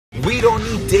We don't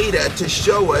need data to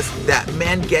show us that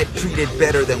men get treated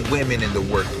better than women in the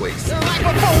workplace. The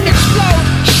microphone explode,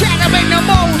 shattering the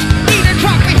mold, either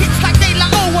dropping hits like they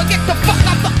like, oh, get the fuck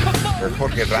off the commode. Where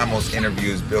Jorge Ramos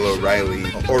interviews Bill O'Reilly,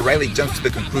 O'Reilly jumps to the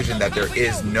conclusion that there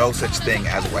is no such thing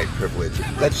as white privilege.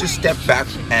 Let's just step back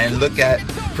and look at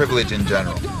privilege in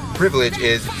general. Privilege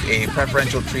is a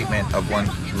preferential treatment of one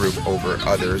group over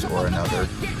others or another.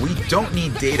 We don't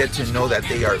need data to know that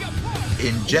they are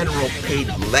in general paid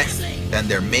less than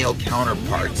their male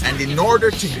counterparts. And in order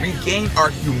to regain our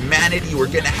humanity, we're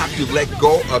gonna have to let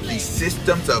go of these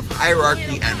systems of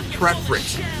hierarchy and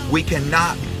preference. We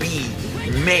cannot be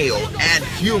male and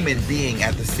human being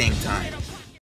at the same time.